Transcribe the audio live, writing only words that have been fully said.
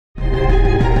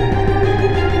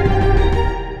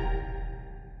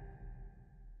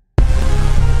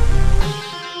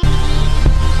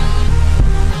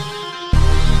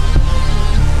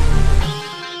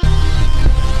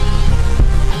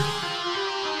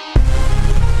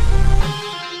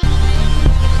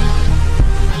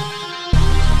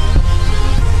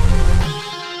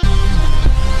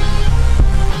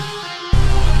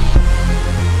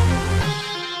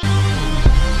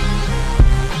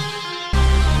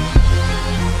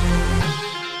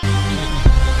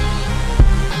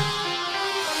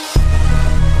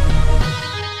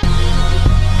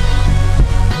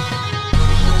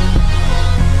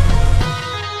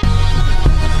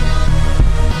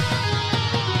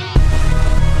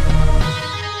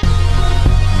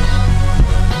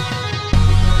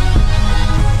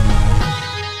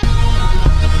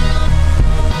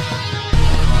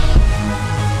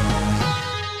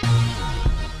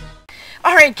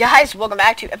Alright guys, welcome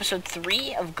back to episode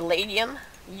 3 of Gladium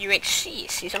UHC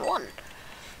Season 1.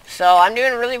 So I'm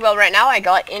doing really well right now. I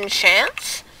got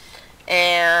enchants,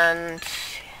 and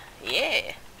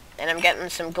yeah, and I'm getting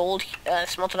some gold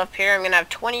smelted up here. I'm gonna have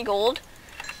 20 gold,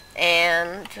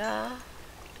 and I'm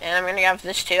gonna have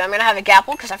this too. I'm gonna have a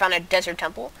gapple because I found a desert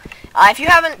temple. If you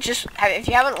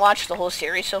haven't watched the whole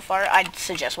series so far, I'd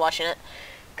suggest watching it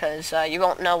because you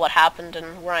won't know what happened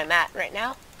and where I'm at right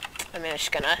now. I mean, I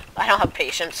don't have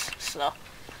patience, so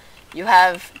you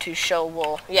have to show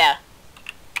wool. Yeah,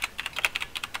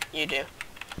 you do.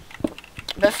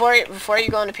 Before you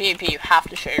go into PvP, you have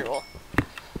to show your wool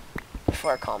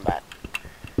before combat.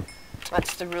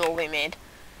 That's the rule we made.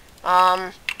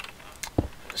 So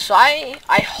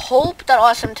I hope that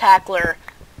Awesome Tackler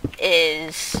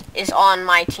is on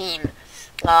my team,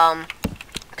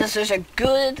 because there's a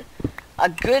good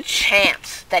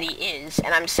chance that he is,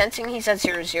 and I'm sensing he's at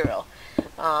 0-0.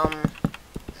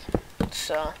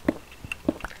 So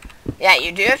yeah,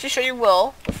 you do have to show your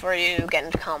will before you get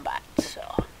into combat.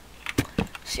 So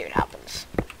see what happens.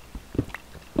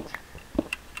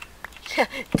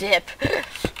 Dip.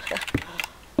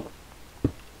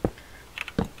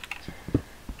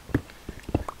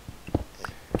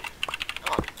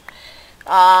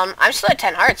 I'm still at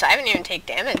 10 hearts. I haven't even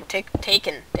taken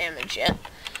damage yet.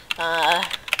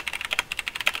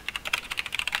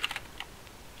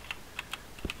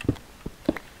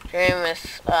 Dream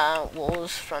with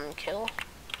wolves from kill.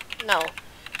 No,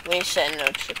 we said no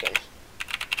tricking.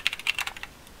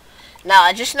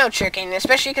 No, just no tricking,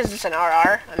 especially because it's an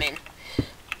RR. I mean,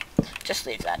 just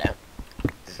leave that out.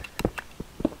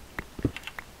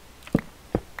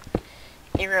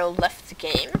 Hero left the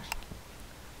game.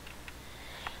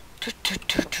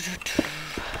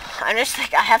 I'm just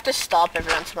like, I have to stop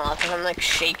every once in a while because I'm like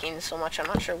shaking so much. I'm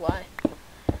not sure why.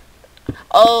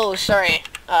 Oh, sorry.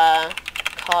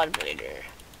 COD Bleeder.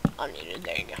 Unmuted.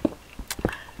 There you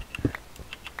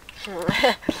go.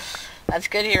 That's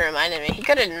good he reminded me. He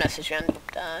could have messaged me on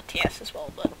TS as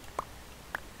well, but...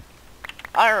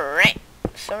 Alright.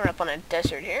 So we're up on a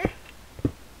desert here.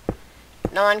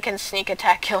 No one can sneak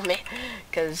attack kill me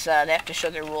because they have to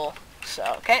show their wool.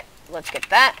 So, okay. Let's get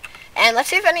that. And let's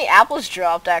see if any apples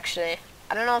dropped, actually.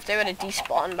 I don't know if they would have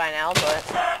despawned by now, but...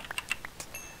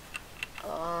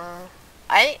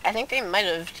 I think they might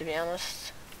have, to be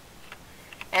honest.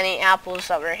 Any apples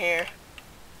that were here.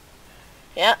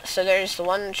 Yeah, so there's the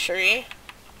one tree.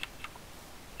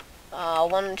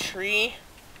 One tree.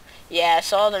 Yeah, I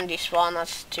saw them despawn,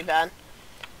 that's too bad.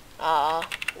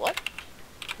 What?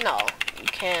 No, you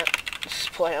can't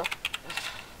spoil.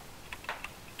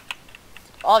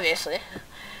 Obviously.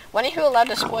 When are you allowed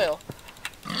to spoil?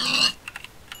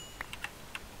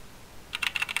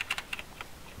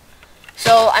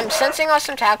 So, I'm sensing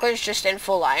Awesome Tackler's just in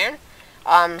full iron.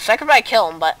 So I could probably kill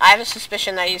him, but I have a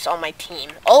suspicion that he's on my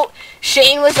team. Oh!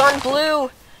 Shane was on blue!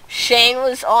 Shane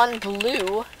was on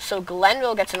blue, so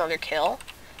Glenville gets another kill.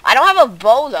 I don't have a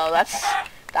bow, though.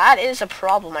 That is a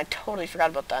problem. I totally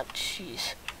forgot about that.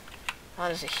 Jeez.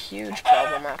 That is a huge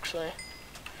problem, actually.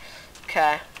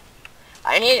 Okay.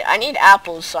 I need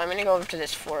apples, so I'm gonna go over to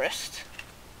this forest.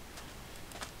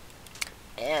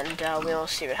 And we'll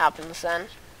see what happens then.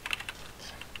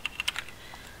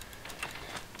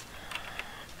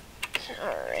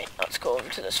 Alright, let's go over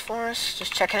to this forest.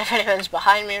 Just checking if anyone's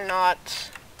behind me or not.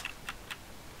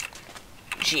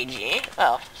 GG.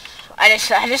 Oh. I just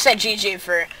said GG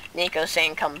for Nico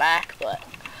saying come back, but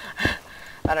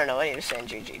I don't know what he was saying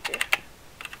GG to.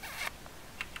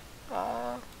 We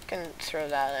can throw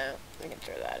that out. We can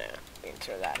throw that out. We can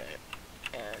throw that out.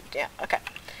 And yeah, okay.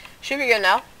 Should be good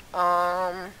now.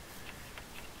 I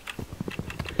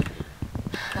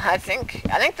think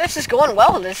this is going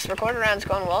well. This recorder round's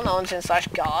going well. No one's in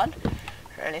 /God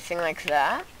or anything like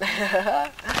that. I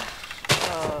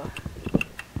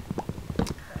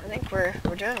think we're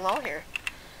doing well here.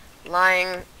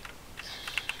 Lying.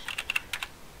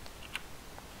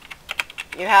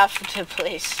 You have to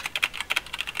place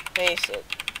it.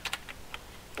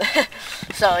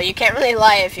 So you can't really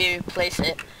lie if you place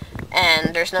it,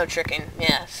 and there's no tricking.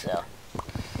 Yeah, so.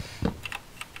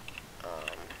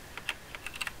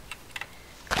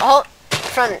 Oh,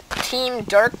 from Team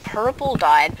Dark Purple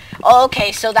died. Oh,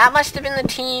 okay, so that must have been the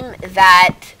team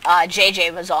that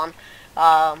JJ was on.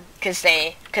 Cause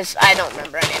I don't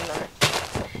remember any of them.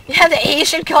 Yeah, the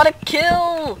Asian got a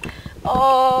kill!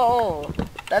 Oh,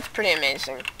 that's pretty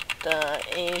amazing. The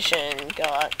Asian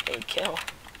got a kill.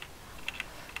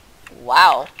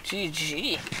 Wow,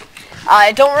 GG.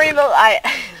 Don't worry about,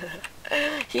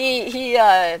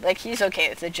 he's okay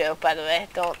with the joke, by the way.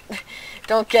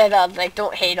 don't get like,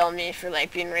 don't hate on me for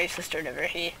like being racist or whatever.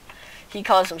 He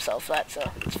calls himself that,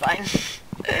 so it's fine.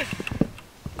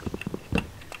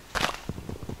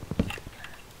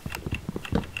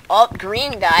 Oh,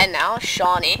 green guy now,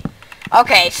 Shawnee.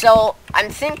 Okay, so I'm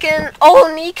thinking,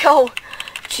 oh, Nico,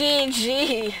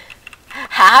 GG,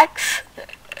 hacks,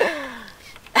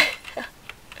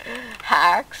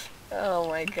 hacks. Oh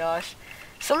my gosh,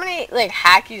 so many like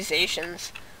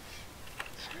accusations.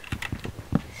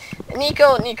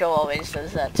 Nico always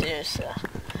does that too. So,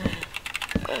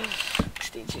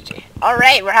 GG. All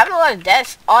right, we're having a lot of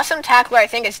deaths. Awesome Tackler, I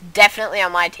think, is definitely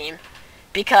on my team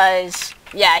because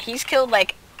yeah, he's killed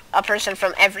like a person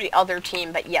from every other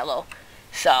team but yellow.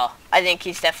 So, I think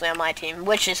he's definitely on my team,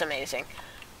 which is amazing.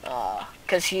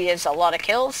 Because he has a lot of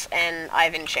kills, and I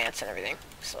have enchants and everything.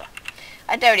 So,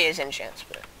 I doubt he has enchants,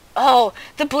 but... Oh,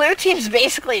 the blue team's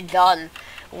basically done.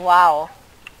 Wow.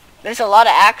 There's a lot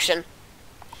of action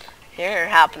here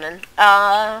happening.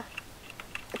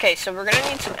 Okay, so we're gonna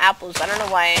need some apples. I don't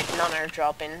know why none are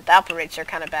dropping. The apple rates are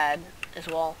kind of bad as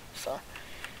well, so...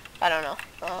 I don't know.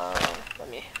 Let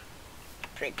me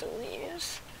break the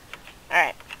leaves.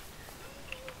 Alright.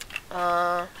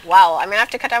 Wow, I'm gonna have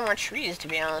to cut down more trees, to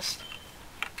be honest.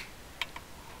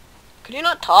 Could you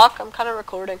not talk? I'm kind of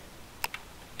recording.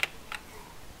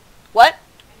 What?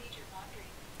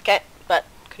 Okay, but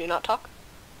could you not talk?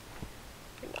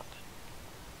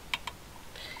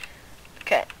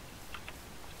 Okay.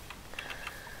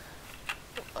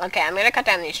 Okay, I'm gonna cut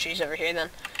down these trees over here then.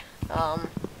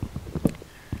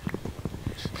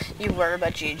 You were,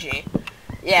 but GG.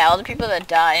 Yeah, all the people that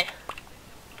die.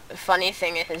 The funny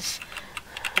thing is...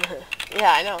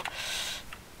 yeah, I know.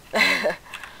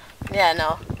 Yeah,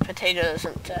 no. Potato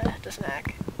doesn't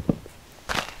hack.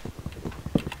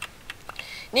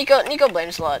 Nico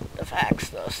blames a lot of hacks,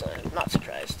 though, so I'm not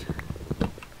surprised.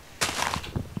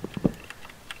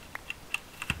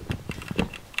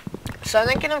 So I'm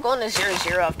thinking of going to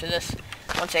 0-0 after this,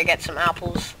 once I get some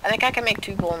apples. I think I can make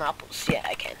 2 golden apples. Yeah,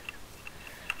 I can.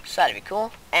 So that'd be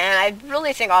cool. And I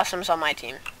really think Awesome's on my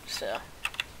team, so...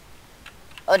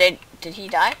 Oh, did he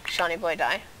die? Shawnee Boy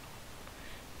die?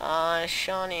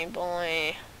 Shawnee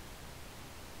Boy...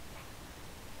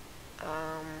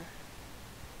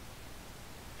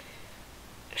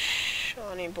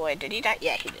 Shawnee Boy, did he die?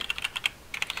 Yeah, he did.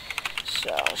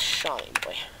 So, Shawnee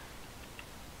Boy.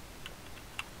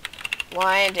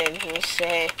 Why did he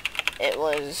say it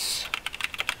was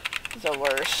the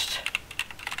worst?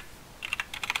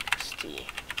 It's the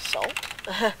salt?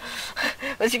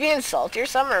 Was he being salty or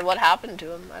something, or what happened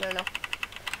to him? I don't know.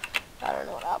 I don't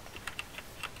know what happened.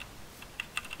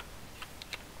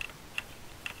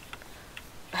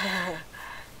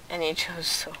 And he chose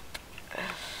salt.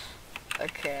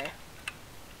 Okay.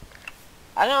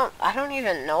 I don't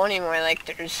even know anymore,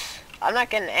 like, I'm not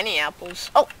getting any apples.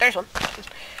 Oh, there's one.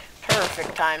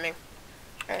 Perfect timing.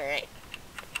 Alright.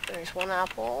 There's one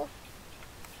apple.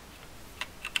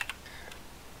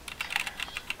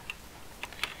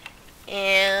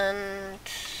 And...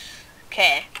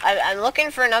 okay. I'm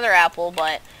looking for another apple,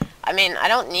 but... I mean, I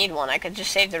don't need one. I could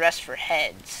just save the rest for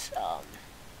heads.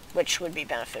 Which would be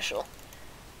beneficial.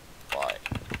 But...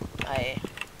 I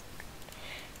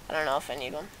don't know if I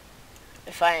need one.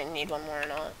 If I need one more or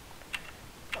not.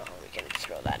 We can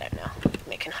throw that out now.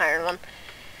 Make an iron one.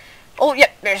 Oh,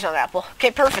 yep, there's another apple.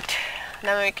 Okay, perfect.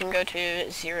 Now we can go to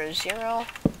 0-0.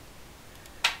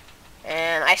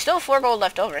 And I still have 4 gold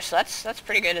left over, so that's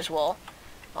pretty good as well.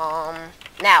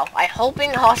 Now, I'm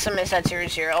hoping Awesome is at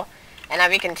 0-0, and that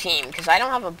we can team, because I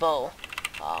don't have a bow.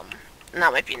 And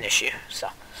that might be an issue, so.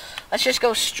 Let's just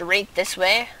go straight this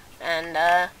way, and,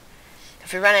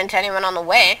 if we run into anyone on the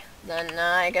way, then,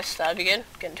 I guess that'd be good.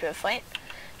 Get into a fight.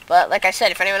 But, like I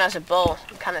said, if anyone has a bow,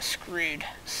 I'm kind of screwed,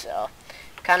 so.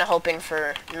 Kind of hoping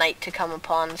for night to come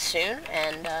upon soon,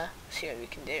 and, see what we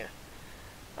can do.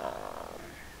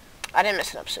 I didn't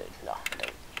miss an episode. No, I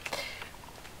didn't.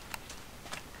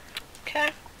 Okay,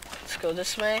 let's go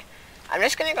this way. I'm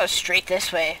just gonna go straight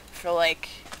this way for, like,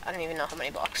 I don't even know how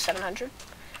many blocks. 700?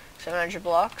 700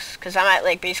 blocks? Because I'm at,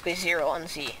 like, basically 0 on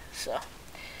Z, so.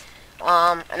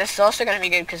 And this is also gonna be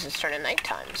good because it's turning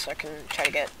nighttime, so I can try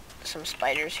to get some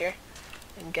spiders here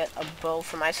and get a bow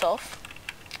for myself.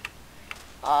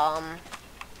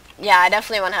 Yeah, I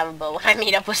definitely want to have a bow when I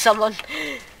meet up with someone.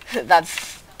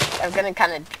 I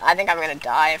think I'm gonna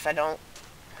die if I don't.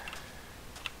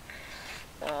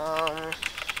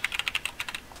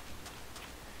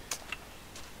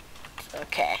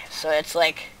 Okay, so it's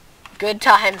like good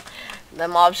time. The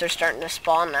mobs are starting to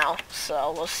spawn now,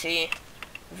 so we'll see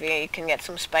if we can get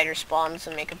some spider spawns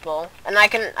and make a bow. And I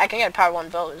can get a power 1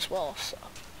 bow as well, so.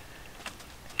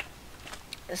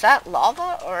 Is that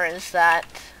lava, or is that...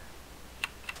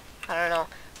 I don't know.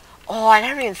 Oh, I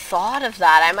never even thought of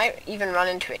that. I might even run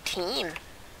into a team.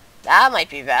 That might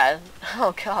be bad.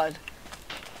 Oh, God.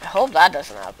 I hope that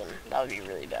doesn't happen. That would be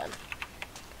really bad.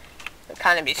 I'd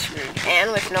kind of be screwed.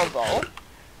 And with no bow,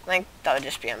 I think that would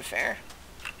just be unfair.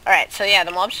 Alright, so yeah,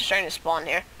 the mobs are starting to spawn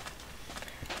here.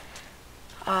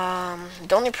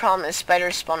 The only problem is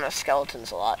spiders spawn with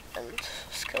skeletons a lot, and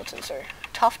skeletons are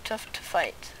tough to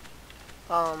fight.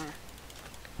 We're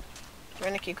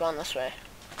gonna keep going this way.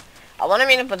 I want to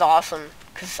meet up with Awesome,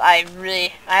 because I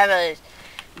have a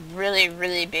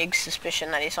really big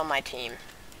suspicion that he's on my team.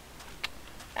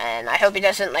 And I hope he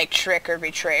doesn't, like, trick or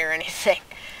betray or anything.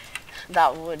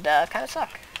 That would, kind of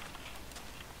suck.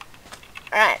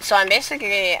 Alright, so I'm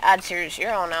basically at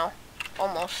 0-0 now.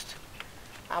 Almost.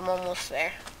 I'm almost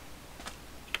there.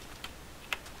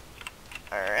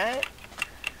 Alright.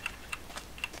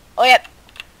 Oh, yep.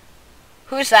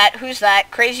 Who's that? Who's that?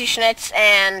 Crazy Schnitz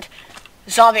and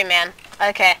Zombie Man.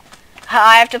 Okay.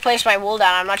 I have to place my wool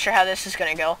down. I'm not sure how this is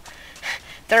gonna go.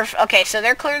 Okay, so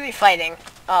they're clearly fighting.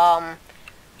 I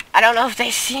don't know if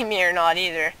they see me or not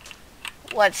either.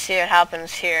 Let's see what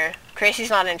happens here. Crazy's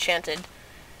not enchanted.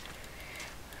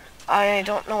 I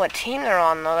don't know what team they're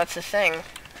on, though. That's the thing.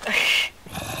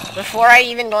 Before I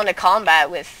even go into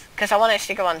combat with... Because I want to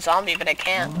stick up on Zombie, but I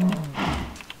can't.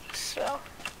 So...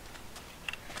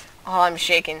 Oh, I'm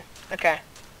shaking. Okay.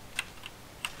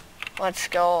 Let's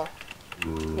go.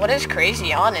 What is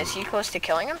Crazy on? Is he close to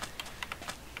killing him?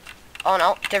 Oh,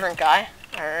 no. Different guy.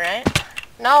 Alright.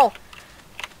 No!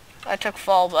 I took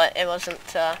fall, but it wasn't,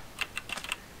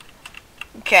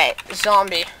 Okay,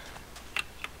 Zombie.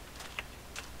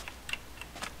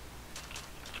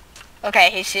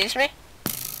 Okay, he sees me.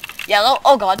 Yellow.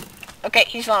 Oh, God. Okay,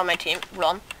 he's not on my team.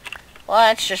 Run.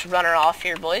 Let's just run her off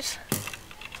here, boys.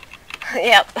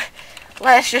 Yep.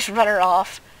 Let's just run her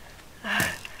off.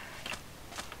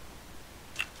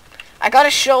 I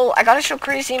gotta show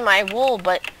Crazy my wool,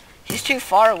 but he's too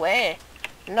far away.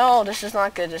 No, this is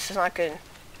not good. This is not good.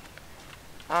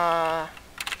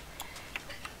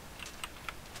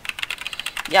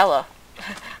 Yellow.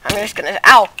 I'm just gonna...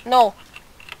 Ow! No!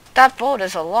 That bow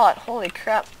does a lot. Holy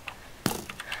crap.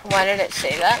 Why did it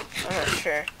say that? I'm not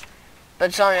sure.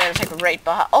 But Zombie Man's like right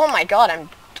behind... Oh my God,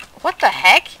 What the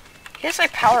heck? He has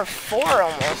like power 4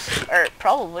 almost. Or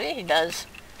probably he does.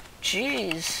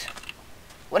 Jeez.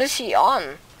 What is he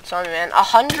on? Zombie Man.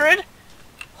 100?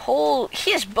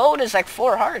 His bow does like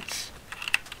 4 hearts.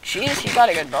 Jeez, he got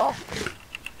a good bow.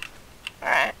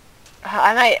 Alright.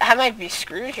 I might be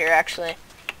screwed here, actually.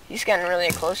 He's getting really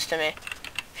close to me.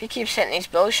 If he keeps hitting these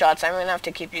bow shots, I'm going to have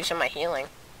to keep using my healing.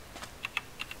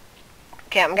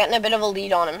 Okay, I'm getting a bit of a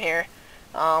lead on him here.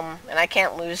 And I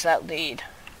can't lose that lead.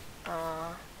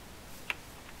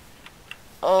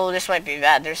 Oh, this might be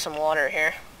bad. There's some water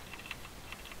here.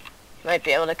 He might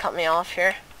be able to cut me off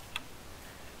here.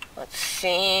 Let's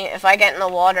see. If I get in the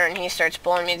water and he starts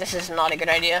pulling me, this is not a good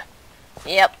idea.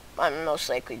 Yep, I'm most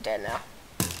likely dead now.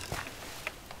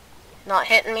 Not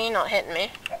hitting me, not hitting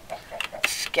me.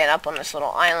 Let's get up on this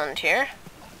little island here.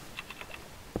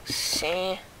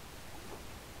 See.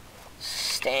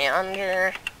 Stay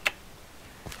under.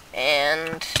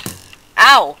 And...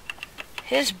 Ow!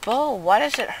 His bow, why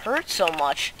does it hurt so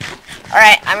much?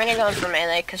 Alright, I'm gonna go in for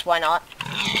melee, because why not?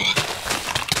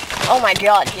 Oh my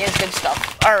God, he has good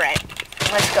stuff. Alright,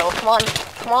 let's go. Come on,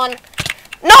 come on.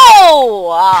 No!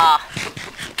 Ah.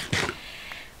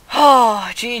 Oh,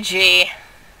 GG.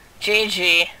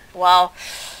 GG. Wow.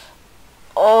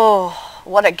 Oh,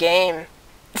 what a game.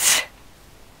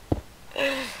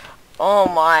 Oh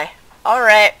my.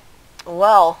 Alright.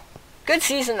 Well, good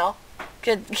season though.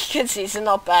 Good season,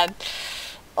 not bad.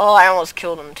 Oh, I almost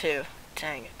killed him too.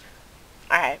 Dang it.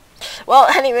 Alright. Well,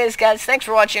 anyways, guys, thanks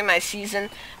for watching my season.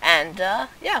 And,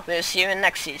 yeah, we'll see you in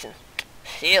next season.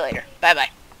 See you later. Bye-bye.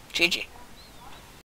 GG.